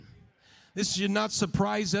This should not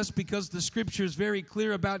surprise us because the scripture is very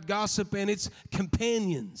clear about gossip and its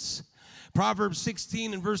companions. Proverbs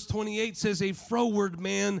 16 and verse 28 says, a froward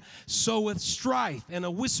man soweth strife, and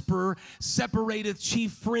a whisperer separateth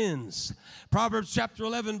chief friends. Proverbs chapter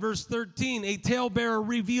 11 verse 13, a talebearer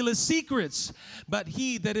revealeth secrets, but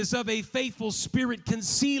he that is of a faithful spirit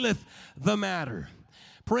concealeth the matter.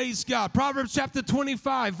 Praise God. Proverbs chapter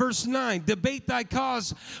 25, verse 9. Debate thy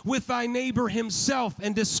cause with thy neighbor himself,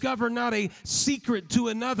 and discover not a secret to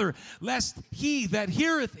another, lest he that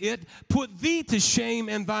heareth it put thee to shame,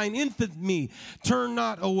 and thine infamy turn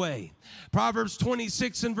not away. Proverbs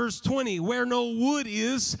 26 and verse 20, where no wood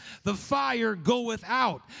is, the fire goeth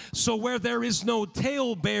out. So where there is no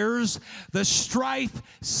talebearers, the strife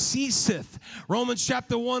ceaseth. Romans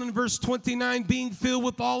chapter 1 and verse 29, being filled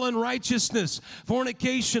with all unrighteousness,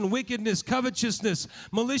 fornication, wickedness, covetousness,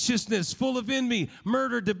 maliciousness, full of envy,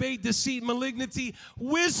 murder, debate, deceit, malignity,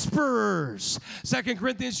 whisperers. 2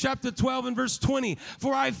 Corinthians chapter 12 and verse 20,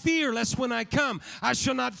 for I fear lest when I come, I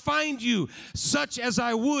shall not find you such as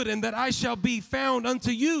I would, and that I shall be found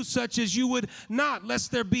unto you such as you would not,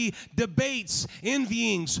 lest there be debates,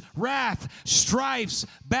 envyings, wrath, strifes,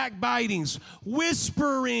 backbitings,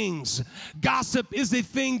 whisperings. Gossip is a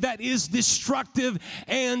thing that is destructive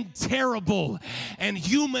and terrible, and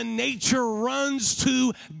human nature runs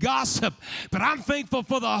to gossip. But I'm thankful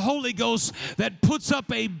for the Holy Ghost that puts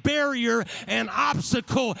up a barrier and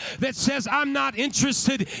obstacle that says, I'm not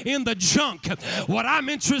interested in the junk. What I'm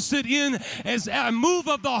interested in is a move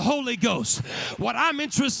of the Holy Ghost. What I'm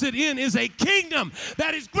interested in is a kingdom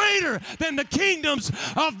that is greater than the kingdoms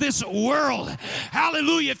of this world.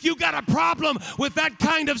 Hallelujah. If you got a problem with that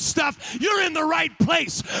kind of stuff, you're in the right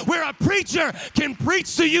place where a preacher can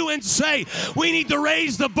preach to you and say, we need to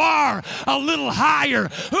raise the bar a little higher.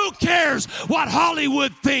 Who cares what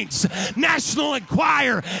Hollywood thinks? National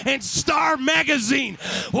Enquirer and Star Magazine.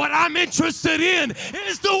 What I'm interested in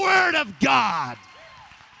is the Word of God.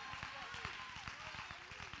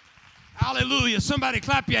 Hallelujah. Somebody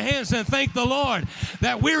clap your hands and thank the Lord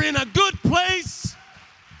that we're in a good place.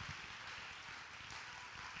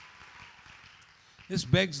 This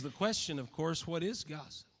begs the question, of course, what is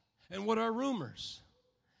gossip? And what are rumors?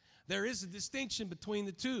 There is a distinction between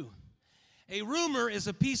the two. A rumor is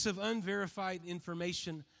a piece of unverified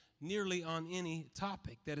information nearly on any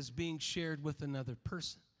topic that is being shared with another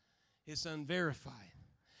person. It's unverified.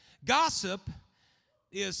 Gossip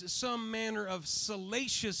is some manner of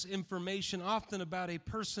salacious information, often about a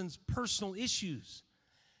person's personal issues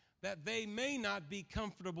that they may not be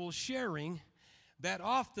comfortable sharing, that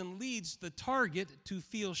often leads the target to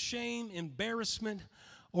feel shame, embarrassment,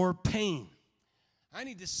 or pain. I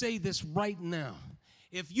need to say this right now.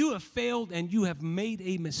 If you have failed and you have made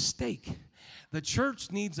a mistake, the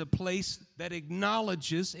church needs a place that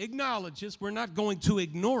acknowledges, we're not going to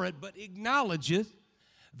ignore it, but acknowledges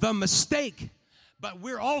the mistake. But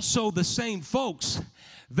we're also the same folks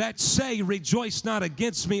that say, rejoice not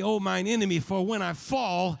against me, O mine enemy, for when I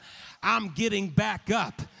fall, I'm getting back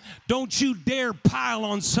up. Don't you dare pile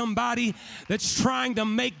on somebody that's trying to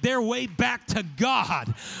make their way back to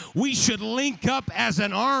God. We should link up as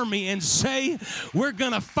an army and say, we're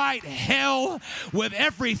going to fight hell with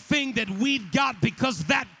everything that we've got, because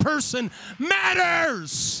that person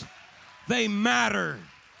matters. They matter.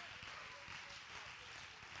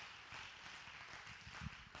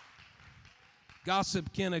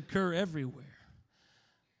 Gossip can occur everywhere.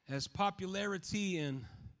 As popularity and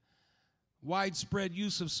widespread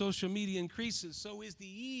use of social media increases, so is the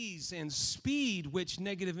ease and speed which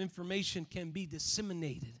negative information can be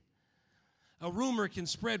disseminated. A rumor can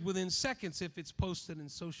spread within seconds if it's posted in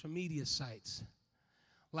social media sites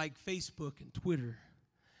like Facebook and Twitter.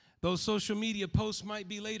 Those social media posts might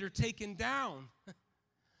be later taken down.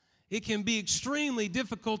 It can be extremely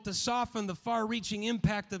difficult to soften the far-reaching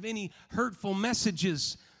impact of any hurtful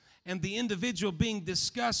messages, and the individual being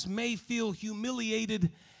discussed may feel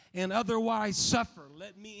humiliated and otherwise suffer.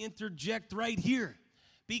 Let me interject right here.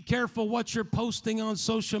 Be careful what you're posting on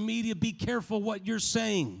social media. Be careful what you're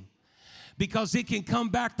saying, because it can come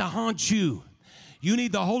back to haunt you. You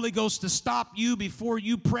need the Holy Ghost to stop you before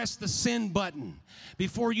you press the send button,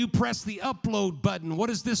 before you press the upload button.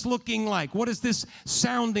 What is this looking like? What is this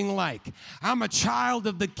sounding like? I'm a child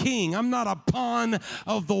of the King. I'm not a pawn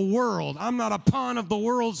of the world. I'm not a pawn of the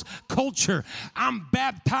world's culture. I'm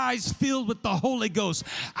baptized, filled with the Holy Ghost.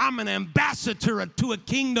 I'm an ambassador to a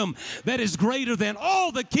kingdom that is greater than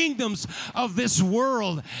all the kingdoms of this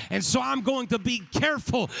world. And so I'm going to be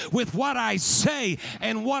careful with what I say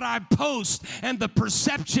and what I post and the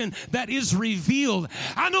perception that is revealed.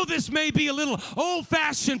 I know this may be a little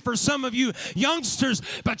old-fashioned for some of you youngsters,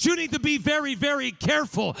 but you need to be very, very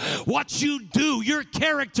careful what you do. Your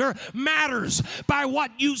character matters by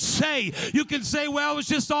what you say. You can say, well, it was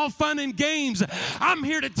just all fun and games. I'm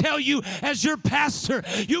here to tell you, as your pastor,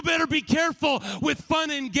 you better be careful with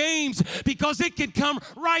fun and games, because it can come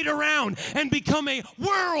right around and become a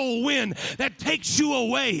whirlwind that takes you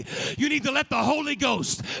away. You need to let the Holy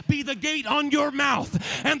Ghost be the gate on your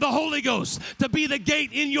mouth, and the Holy Ghost to be the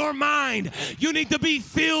gate in your mind. You need to be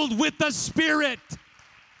filled with the Spirit.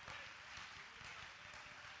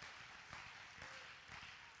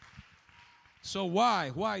 So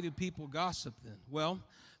why do people gossip then? Well,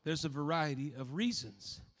 there's a variety of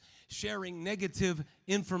reasons. Sharing negative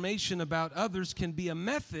information about others can be a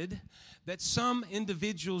method that some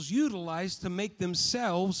individuals utilize to make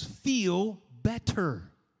themselves feel better.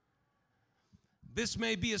 This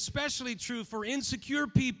may be especially true for insecure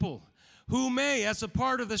people who may, as a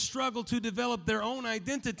part of the struggle to develop their own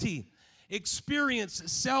identity, experience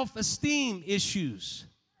self-esteem issues.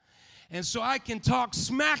 And so I can talk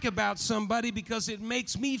smack about somebody because it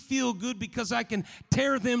makes me feel good, because I can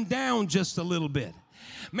tear them down just a little bit.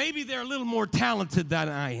 Maybe they're a little more talented than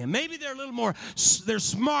I am. Maybe they're they're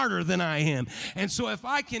smarter than I am. And so if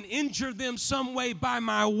I can injure them some way by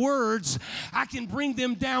my words, I can bring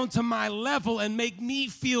them down to my level and make me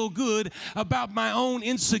feel good about my own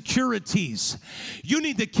insecurities. You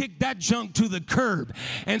need to kick that junk to the curb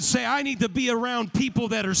and say, I need to be around people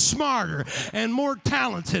that are smarter and more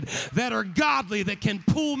talented, that are godly, that can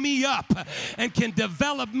pull me up and can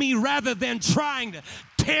develop me, rather than trying to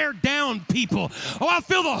tear down people. Oh, I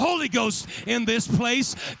feel the Holy Ghost in this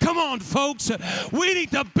place. Come on, folks. We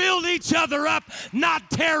need to build each other up,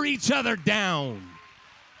 not tear each other down.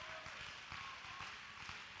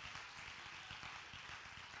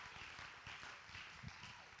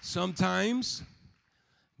 Sometimes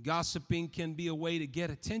gossiping can be a way to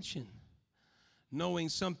get attention. Knowing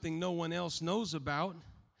something no one else knows about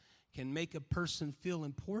can make a person feel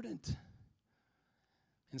important.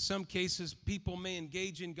 In some cases, people may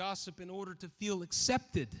engage in gossip in order to feel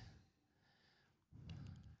accepted.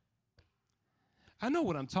 I know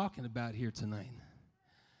what I'm talking about here tonight.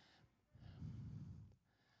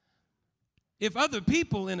 If other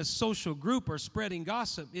people in a social group are spreading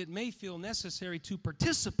gossip, it may feel necessary to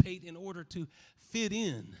participate in order to fit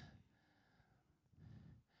in.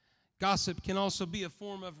 Gossip can also be a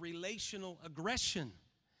form of relational aggression.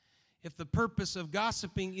 If the purpose of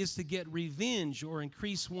gossiping is to get revenge or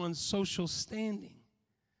increase one's social standing.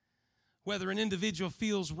 Whether an individual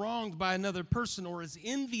feels wronged by another person or is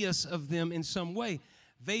envious of them in some way,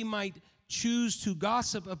 they might choose to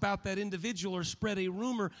gossip about that individual or spread a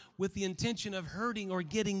rumor with the intention of hurting or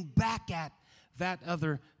getting back at that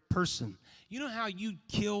other person. You know how you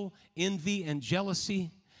kill envy and jealousy?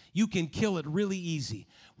 You can kill it really easy.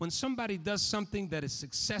 When somebody does something that is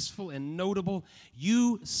successful and notable,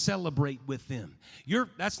 you celebrate with them.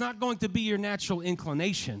 That's not going to be your natural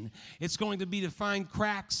inclination. It's going to be to find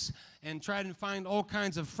cracks and try to find all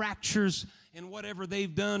kinds of fractures in whatever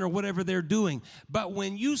they've done or whatever they're doing. But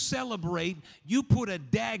when you celebrate, you put a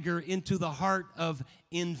dagger into the heart of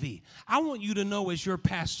envy. I want you to know, as your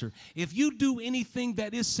pastor, if you do anything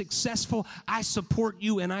that is successful, I support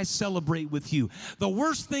you and I celebrate with you. The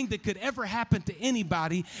worst thing that could ever happen to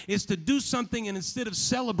anybody is to do something and instead of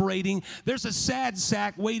celebrating, there's a sad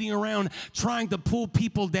sack waiting around trying to pull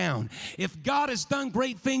people down. If God has done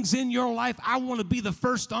great things in your life, I want to be the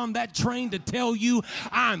first on that train to tell you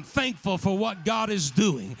I'm thankful for what God is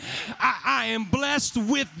doing. I am blessed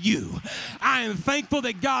with you. I am thankful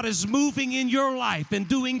that God is moving in your life and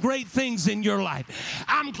doing great things in your life.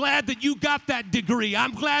 I'm glad that you got that degree.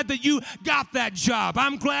 I'm glad that you got that job.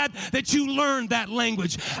 I'm glad that you learned that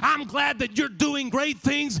language. I'm glad that you're doing great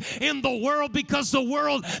things in the world, because the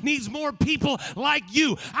world needs more people like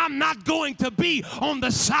you. I'm not going to be on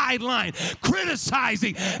the sideline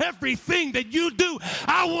criticizing everything that you do.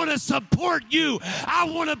 I want to support you. I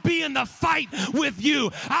want to be in the fight with you.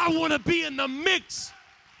 I want to be in the mix.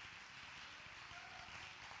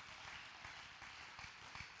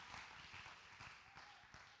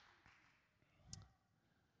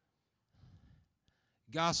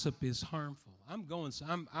 Gossip is harmful.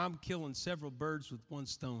 I'm killing several birds with one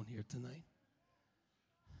stone here tonight.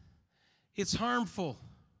 It's harmful.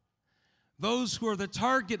 Those who are the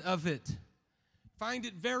target of it find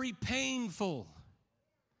it very painful.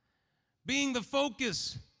 Being the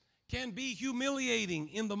focus can be humiliating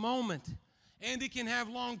in the moment, and it can have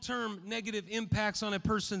long-term negative impacts on a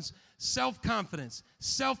person's self-confidence,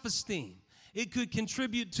 self-esteem, It could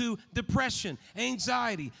contribute to depression,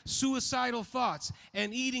 anxiety, suicidal thoughts,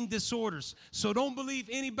 and eating disorders. So don't believe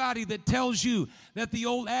anybody that tells you that the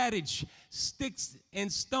old adage, sticks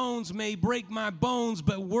and stones may break my bones,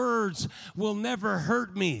 but words will never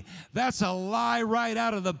hurt me. That's a lie right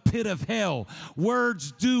out of the pit of hell.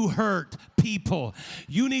 Words do hurt people.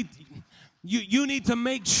 You need to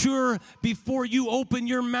make sure before you open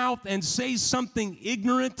your mouth and say something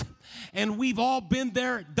ignorant. And we've all been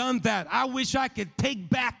there, done that. I wish I could take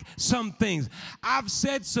back some things. I've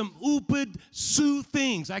said some oopid sue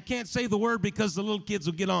things. I can't say the word because the little kids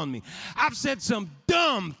will get on me. I've said some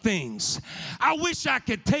dumb things. I wish I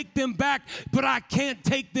could take them back, but I can't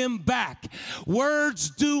take them back. Words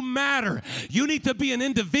do matter. You need to be an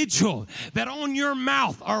individual that on your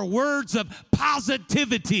mouth are words of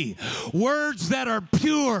positivity, words that are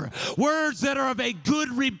pure, words that are of a good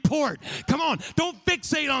report. Come on, don't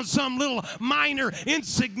fixate on some little minor,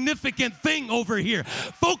 insignificant thing over here.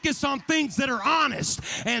 Focus on things that are honest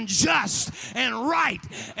and just and right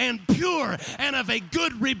and pure and of a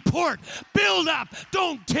good report. Build up,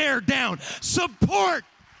 don't tear down. Support,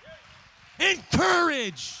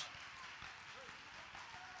 encourage.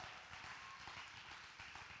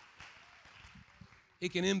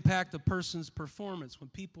 It can impact a person's performance. When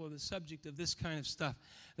people are the subject of this kind of stuff,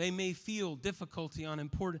 they may feel difficulty on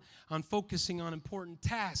focusing on important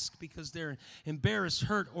tasks because they're embarrassed,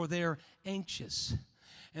 hurt, or they're anxious.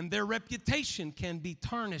 And their reputation can be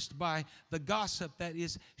tarnished by the gossip that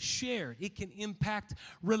is shared. It can impact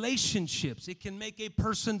relationships. It can make a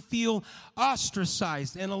person feel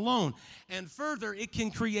ostracized and alone. And further, it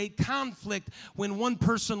can create conflict when one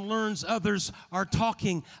person learns others are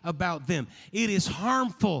talking about them. It is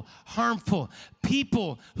harmful.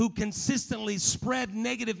 People who consistently spread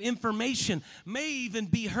negative information may even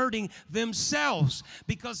be hurting themselves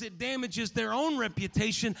because it damages their own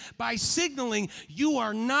reputation by signaling you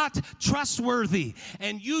are not trustworthy,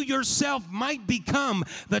 and you yourself might become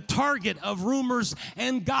the target of rumors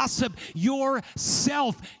and gossip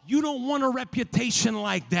yourself. You don't want a reputation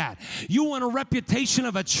like that. You want a reputation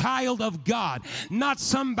of a child of God, not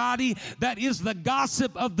somebody that is the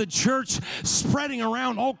gossip of the church, spreading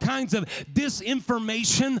around all kinds of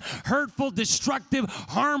disinformation, hurtful, destructive,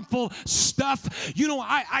 harmful stuff. You know,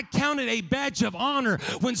 I count it a badge of honor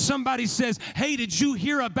when somebody says, hey, did you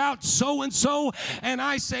hear about so-and-so? And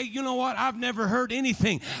I say, you know what? I've never heard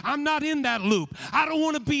anything. I'm not in that loop. I don't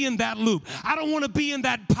want to be in that loop. I don't want to be in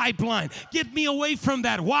that pipeline. Get me away from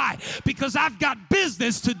that. Why? Because I've got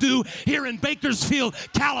business to do here in Bakersfield,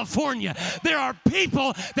 California. There are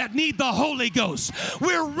people that need the Holy Ghost.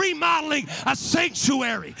 We're remodeling a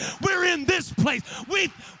sanctuary. We're in this place.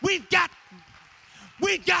 We've got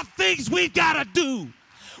things we've got to do.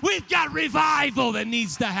 We've got revival that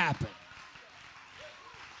needs to happen.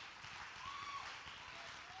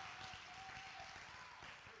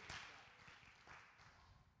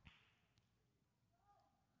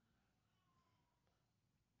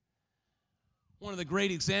 One of the great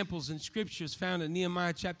examples in Scripture is found in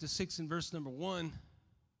Nehemiah chapter 6 and verse number 1.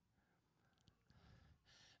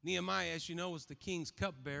 Nehemiah, as you know, was the king's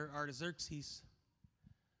cupbearer, Artaxerxes.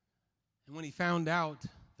 And when he found out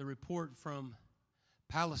the report from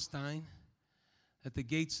Palestine that the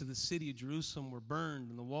gates of the city of Jerusalem were burned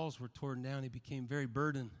and the walls were torn down, he became very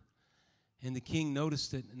burdened. And the king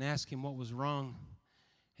noticed it and asked him what was wrong.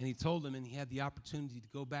 And he told him, and he had the opportunity to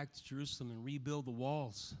go back to Jerusalem and rebuild the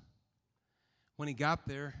walls. When he got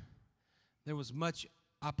there, there was much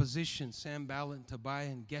opposition. Sanballat and Tobiah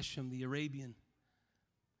and Geshem the Arabian.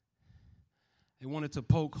 They wanted to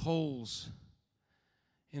poke holes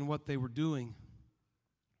in what they were doing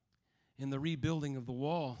in the rebuilding of the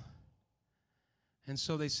wall. And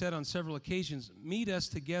so they said on several occasions, meet us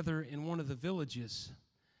together in one of the villages.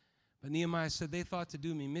 But Nehemiah said, they thought to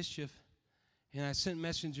do me mischief. And I sent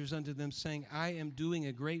messengers unto them saying, I am doing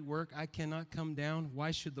a great work. I cannot come down. Why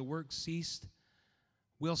should the work cease?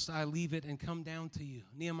 Whilst I leave it and come down to you.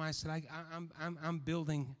 Nehemiah said, I'm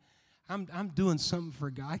building, I'm doing something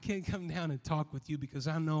for God. I can't come down and talk with you because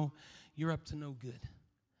I know you're up to no good.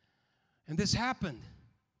 And this happened.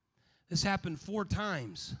 This happened 4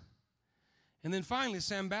 times. And then finally,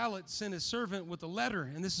 Sanballat sent his servant with a letter,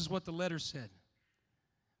 and this is what the letter said.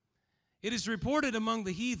 It is reported among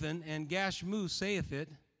the heathen, and Gashmu saith it,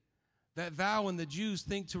 that thou and the Jews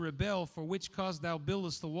think to rebel, for which cause thou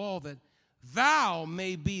buildest the wall, that thou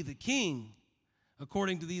may be the king,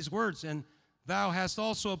 according to these words. And thou hast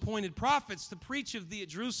also appointed prophets to preach of thee at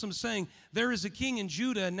Jerusalem, saying, there is a king in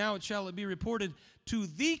Judah, and now it shall be reported to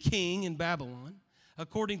the king in Babylon,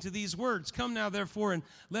 according to these words. Come now, therefore, and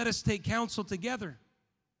let us take counsel together.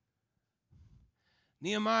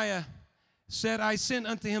 Nehemiah said, I sent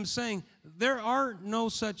unto him, saying, there are no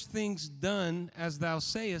such things done as thou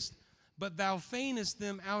sayest, but thou feignest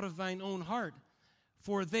them out of thine own heart.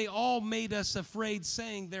 For they all made us afraid,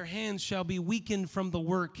 saying, their hands shall be weakened from the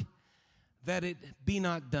work, that it be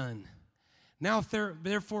not done. Now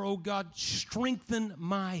therefore, O God, strengthen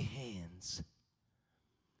my hands.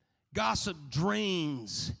 Gossip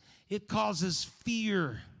drains. It causes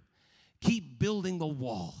fear. Keep building the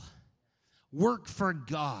wall. Work for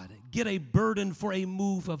God. Get a burden for a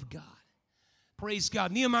move of God. Praise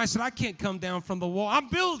God. Nehemiah said, I can't come down from the wall. I'm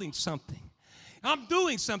building something. I'm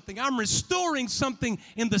doing something. I'm restoring something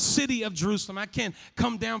in the city of Jerusalem. I can't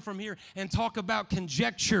come down from here and talk about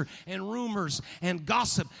conjecture and rumors and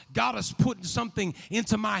gossip. God has put something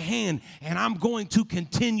into my hand, and I'm going to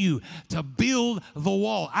continue to build the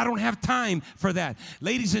wall. I don't have time for that.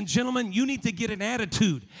 Ladies and gentlemen, you need to get an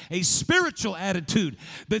attitude, a spiritual attitude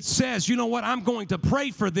that says, you know what, I'm going to pray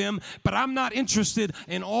for them, but I'm not interested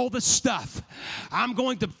in all the stuff. I'm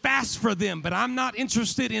going to fast for them, but I'm not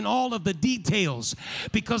interested in all of the details,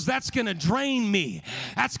 because that's going to drain me.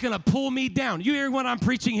 That's going to pull me down. You hear what I'm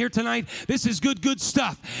preaching here tonight? This is good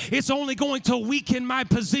stuff. It's only going to weaken my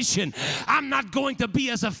position. I'm not going to be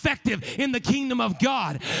as effective in the kingdom of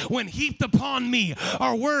God when heaped upon me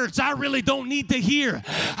are words I really don't need to hear.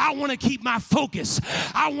 I want to keep my focus.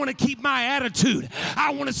 I want to keep my attitude.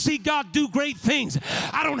 I want to see God do great things.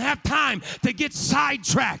 I don't have time to get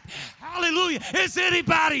sidetracked. Hallelujah. Is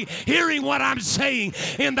anybody hearing what I'm saying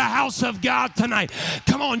in the house of God tonight?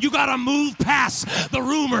 Come on, you got to move past the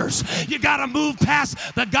rumors. You got to move past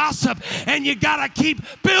the gossip, and you got to keep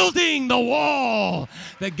building the wall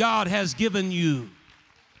that God has given you.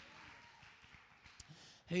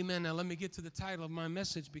 Amen. Now let me get to the title of my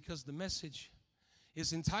message, because the message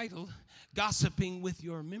is entitled, Gossiping with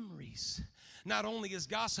Your Memories. Not only is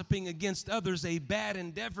gossiping against others a bad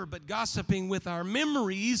endeavor, but gossiping with our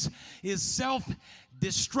memories is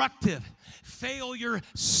self-destructive. Failure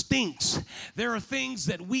stinks. There are things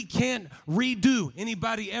that we can't redo.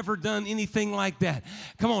 Anybody ever done anything like that?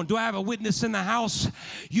 Come on, do I have a witness in the house?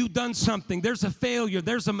 You've done something. There's a failure.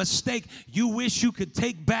 There's a mistake you wish you could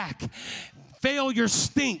take back. Failure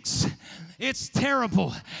stinks. It's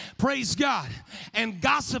terrible. Praise God. And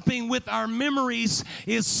gossiping with our memories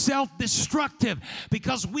is self-destructive,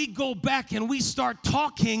 because we go back and we start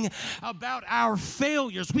talking about our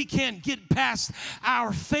failures. We can't get past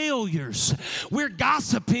our failures. We're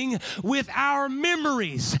gossiping with our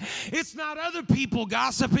memories. It's not other people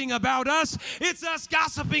gossiping about us. It's us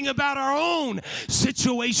gossiping about our own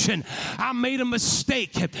situation. I made a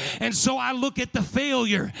mistake, and so I look at the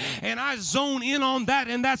failure and I zone in on that,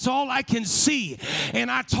 and that's all I can see, and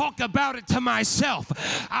I talk about it to myself.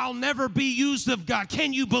 I'll never be used of God.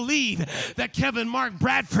 Can you believe that Kevin Mark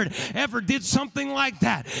Bradford ever did something like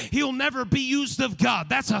that? He'll never be used of God.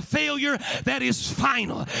 That's a failure that is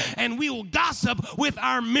final, and we will gossip with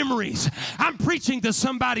our memories. I'm preaching to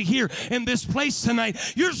somebody here in this place tonight.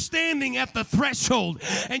 You're standing at the threshold,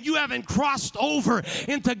 and you haven't crossed over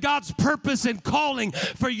into God's purpose and calling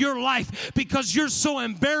for your life, because you're so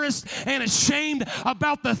embarrassed and ashamed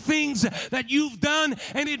about the things that you've done,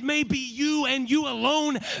 and it may be you and you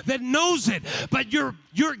alone that knows it, but you're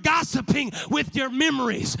gossiping with your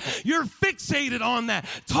memories. You're fixated on that,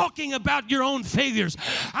 talking about your own failures.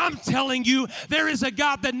 I'm telling you, there is a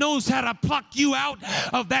God that knows how to pluck you out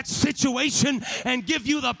of that situation and give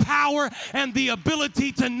you the power and the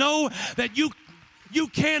ability to know that you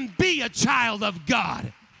can be a child of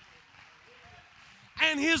God.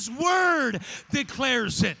 And His Word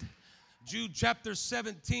declares it. Jude chapter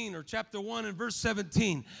 17, or chapter 1 and verse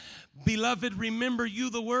 17. Beloved, remember you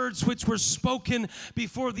the words which were spoken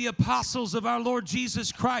before the apostles of our Lord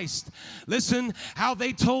Jesus Christ. Listen, how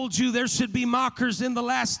they told you there should be mockers in the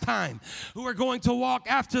last time, who are going to walk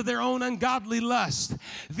after their own ungodly lust.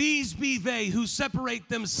 These be they who separate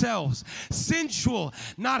themselves, sensual,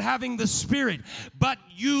 not having the Spirit. But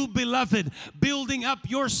you, beloved, building up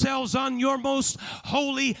yourselves on your most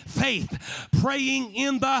holy faith, praying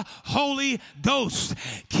in the Holy Ghost.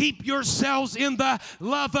 Keep yourselves in the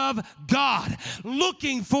love of God,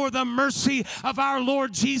 looking for the mercy of our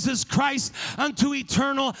Lord Jesus Christ unto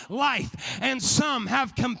eternal life. And some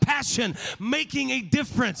have compassion, making a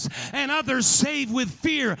difference, and others save with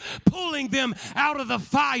fear, pulling them out of the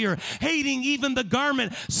fire, hating even the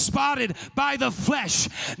garment spotted by the flesh.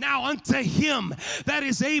 Now unto Him that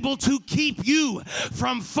is able to keep you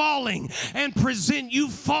from falling and present you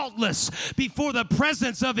faultless before the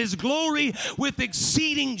presence of His glory with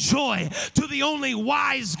exceeding joy, to the only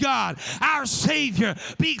wise God God, our Savior,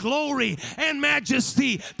 be glory and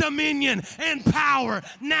majesty, dominion and power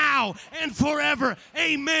now and forever.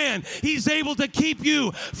 Amen. He's able to keep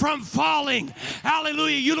you from falling.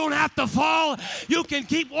 Hallelujah. You don't have to fall. You can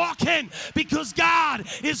keep walking because God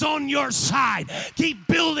is on your side. Keep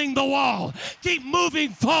building the wall. Keep moving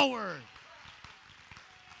forward.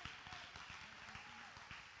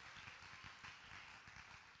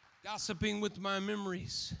 Gossiping with my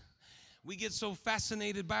memories. We get so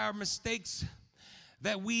fascinated by our mistakes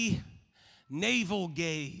that we navel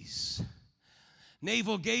gaze.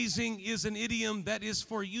 Navel gazing is an idiom that is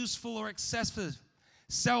for useful or excessive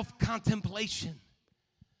self-contemplation.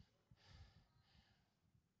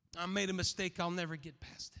 I made a mistake, I'll never get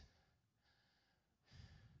past it.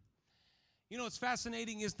 You know what's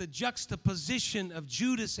fascinating is the juxtaposition of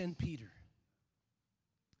Judas and Peter.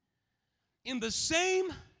 In the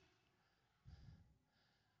same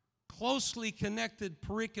closely connected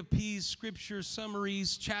pericopes, scripture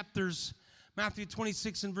summaries, chapters, Matthew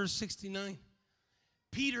 26 and verse 69.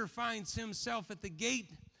 Peter finds himself at the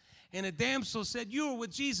gate, and a damsel said, "You are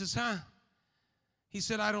with Jesus, huh?" He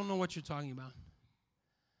said, "I don't know what you're talking about."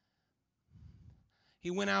 He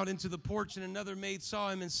went out into the porch, and another maid saw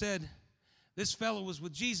him and said, "This fellow was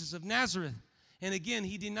with Jesus of Nazareth." And again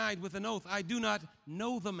he denied with an oath, "I do not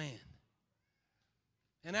know the man."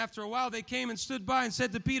 And after a while they came and stood by and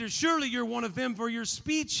said to Peter, "Surely you're one of them, for your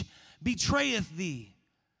speech betrayeth thee."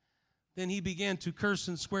 Then he began to curse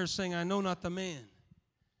and swear, saying, "I know not the man."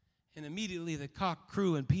 And immediately the cock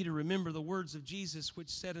crew, and Peter remembered the words of Jesus,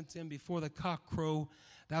 which said unto him, "Before the cock crow,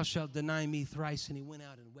 thou shalt deny me thrice." And he went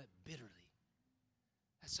out and wept bitterly.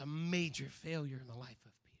 That's a major failure in the life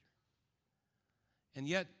of Peter. And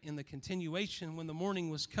yet, in the continuation, when the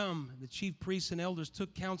morning was come, the chief priests and elders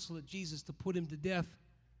took counsel of Jesus to put him to death.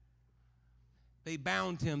 They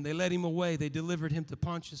bound him. They led him away. They delivered him to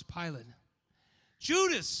Pontius Pilate.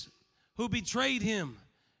 Judas, who betrayed him,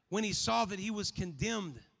 when he saw that he was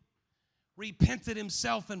condemned, repented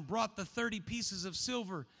himself and brought the 30 pieces of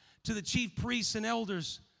silver to the chief priests and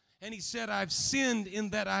elders. And he said, "I've sinned in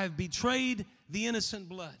that I have betrayed the innocent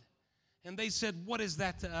blood." And they said, "What is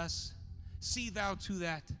that to us? See thou to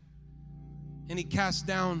that." And he cast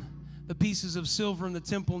down the pieces of silver in the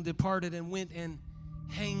temple and departed and went and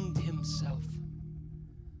hanged himself.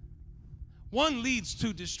 One leads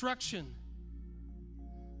to destruction.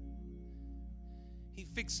 He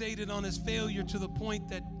fixated on his failure to the point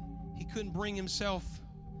that he couldn't bring himself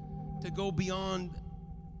to go beyond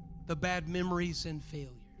the bad memories and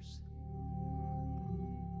failures.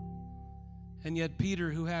 And yet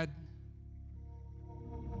Peter, who had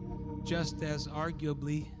just as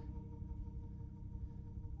arguably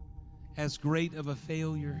as great of a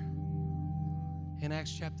failure in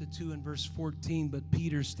Acts chapter 2 and verse 14, but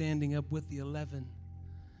Peter, standing up with the 11,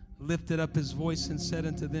 lifted up his voice and said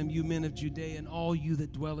unto them, "You men of Judea, and all you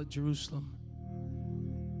that dwell at Jerusalem,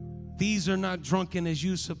 these are not drunken as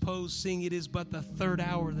you suppose, seeing it is but the third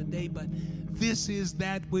hour of the day, but this is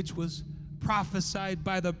that which was prophesied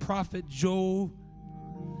by the prophet Joel.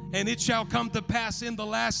 And it shall come to pass in the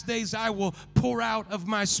last days, I will pour out of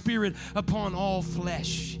my spirit upon all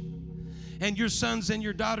flesh. And your sons and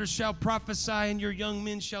your daughters shall prophesy, and your young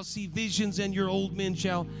men shall see visions, and your old men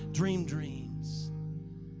shall dream dreams.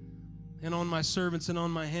 And on my servants and on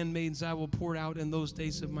my handmaidens I will pour out in those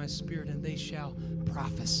days of my spirit, and they shall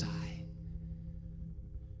prophesy."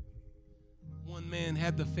 One man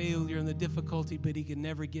had the failure and the difficulty, but he could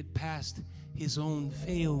never get past his own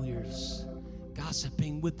failures,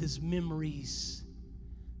 gossiping with his memories,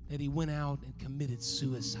 that he went out and committed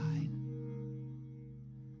suicide.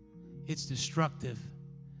 It's destructive.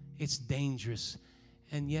 It's dangerous.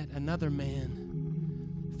 And yet another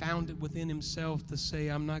man found it within himself to say,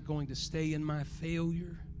 "I'm not going to stay in my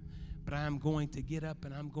failure, but I'm going to get up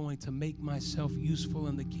and I'm going to make myself useful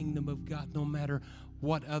in the kingdom of God, no matter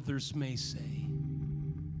what others may say."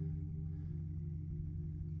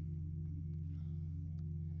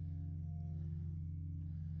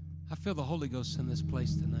 I feel the Holy Ghost in this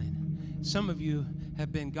place tonight. Some of you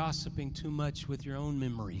have been gossiping too much with your own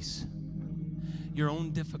memories, your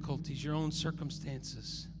own difficulties, your own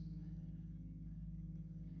circumstances.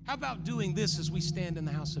 How about doing this as we stand in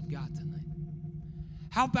the house of God tonight?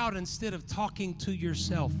 How about instead of talking to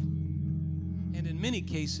yourself, and in many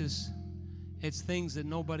cases, it's things that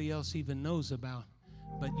nobody else even knows about,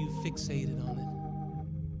 but you fixated on it.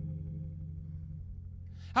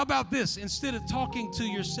 How about this? Instead of talking to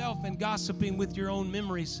yourself and gossiping with your own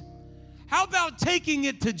memories, how about taking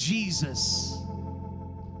it to Jesus?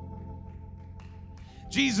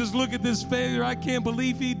 Jesus, look at this failure. I can't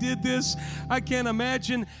believe he did this. I can't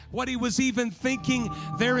imagine what he was even thinking.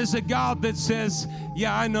 There is a God that says,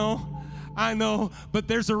 yeah, I know, but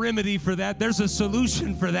there's a remedy for that. There's a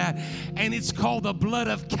solution for that. And it's called the blood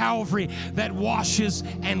of Calvary that washes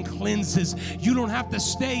and cleanses. You don't have to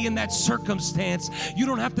stay in that circumstance. You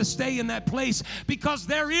don't have to stay in that place, because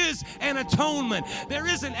there is an atonement. There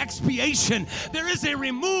is an expiation. There is a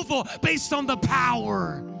removal based on the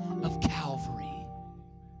power of Calvary.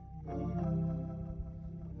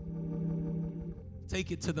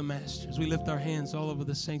 Take it to the Master as we lift our hands all over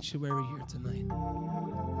the sanctuary here tonight.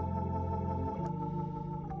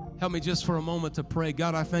 Help me just for a moment to pray.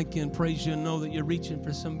 God, I thank you and praise you and know that you're reaching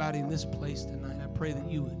for somebody in this place tonight. I pray that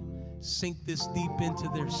you would sink this deep into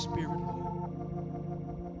their spirit, Lord.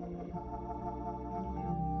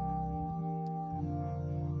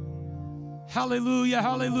 Hallelujah,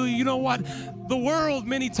 hallelujah. You know what? The world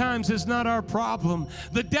many times is not our problem.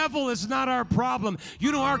 The devil is not our problem.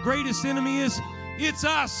 You know our greatest enemy is? It's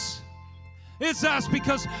us. It's us,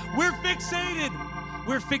 because we're fixated.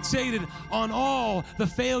 We're fixated on all the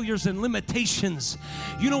failures and limitations.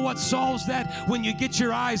 You know what solves that? When you get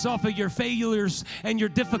your eyes off of your failures and your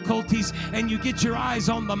difficulties and you get your eyes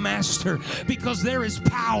on the Master, because there is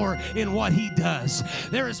power in what he does.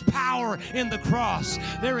 There is power in the cross.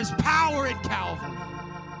 There is power at Calvary.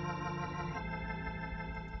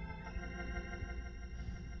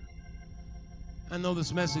 I know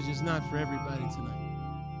this message is not for everybody tonight.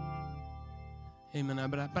 Amen.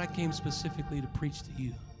 But I came specifically to preach to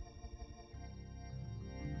you.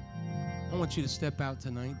 I want you to step out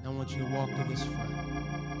tonight. I want you to walk to this front.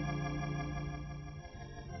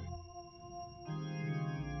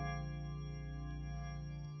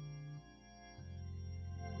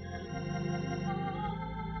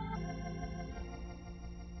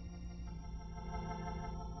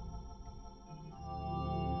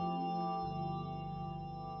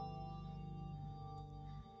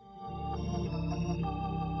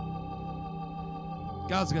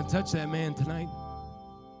 God's going to touch that man tonight.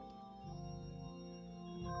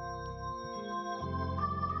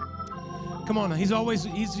 Come on, he's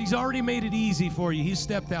already made it easy for you. He's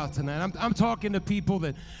stepped out tonight. I'm talking to people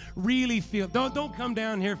that really feel. Don't come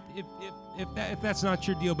down here if that's not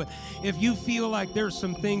your deal. But if you feel like there's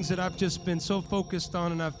some things that I've just been so focused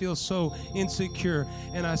on, and I feel so insecure,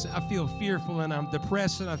 and I feel fearful, and I'm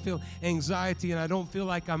depressed, and I feel anxiety, and I don't feel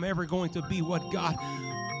like I'm ever going to be what God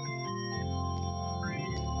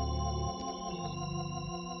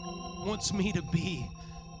wants me to be.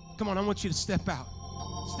 Come on, I want you to step out.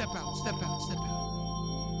 Step out, step out, step out.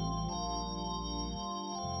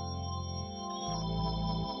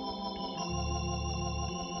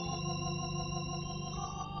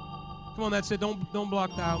 Come on, that's it. Don't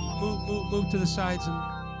block the aisle. Move to the sides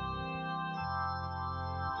and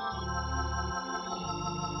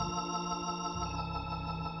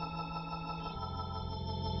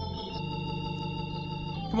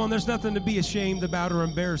come on, there's nothing to be ashamed about or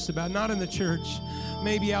embarrassed about. Not in the church.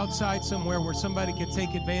 Maybe outside somewhere where somebody could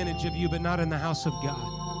take advantage of you, but not in the house of God.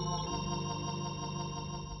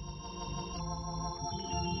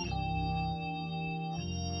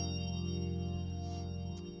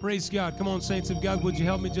 Praise God. Come on, saints of God, would you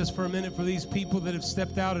help me just for a minute for these people that have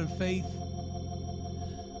stepped out in faith?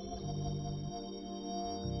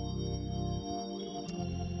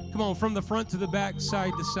 Come on, from the front to the back,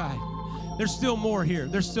 side to side. There's still more here.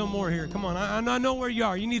 There's still more here. Come on, I know where you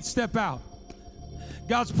are. You need to step out.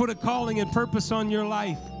 God's put a calling and purpose on your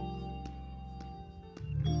life.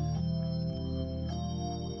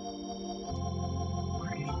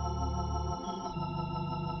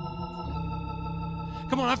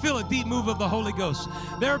 Come on, I feel a deep move of the Holy Ghost.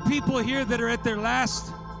 There are people here that are at their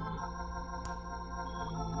last.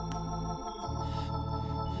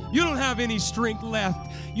 You don't have any strength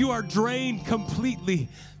left. You are drained completely.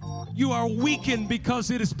 You are weakened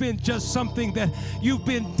because it has been just something that you've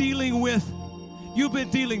been dealing with. You've been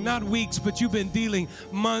dealing not weeks, but you've been dealing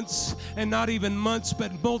months, and not even months,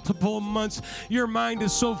 but multiple months. Your mind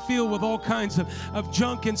is so filled with all kinds of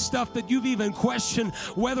junk and stuff that you've even questioned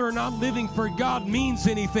whether or not living for God means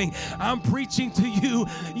anything. I'm preaching to you.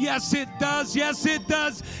 Yes, it does. Yes, it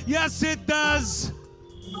does. Yes, it does.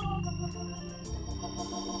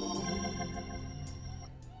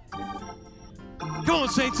 Come on,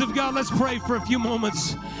 saints of God, let's pray for a few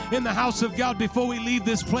moments in the house of God before we leave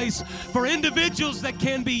this place for individuals that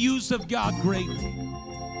can be used of God greatly.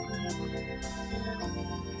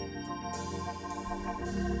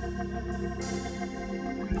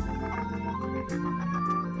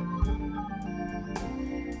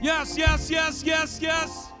 Yes, yes, yes, yes,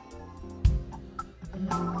 yes.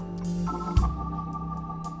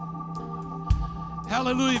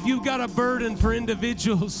 Hallelujah. If you've got a burden for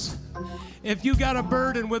individuals, if you got a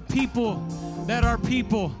burden with people that are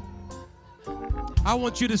people, I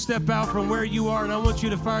want you to step out from where you are, and I want you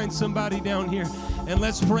to find somebody down here, and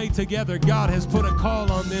let's pray together. God has put a call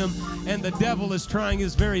on them, and the devil is trying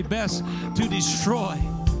his very best to destroy.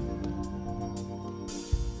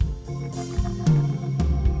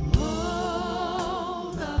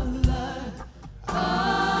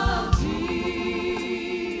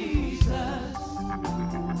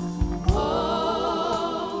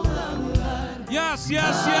 Yes,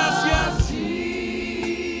 yes, yes, yes.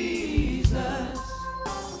 Jesus.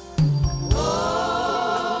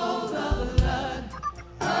 Oh, the blood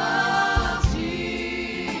of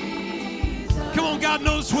Jesus. Come on, God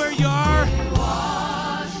knows where you are.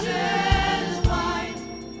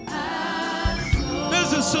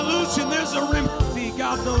 There's a solution, there's a remedy.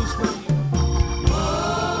 God knows where you are.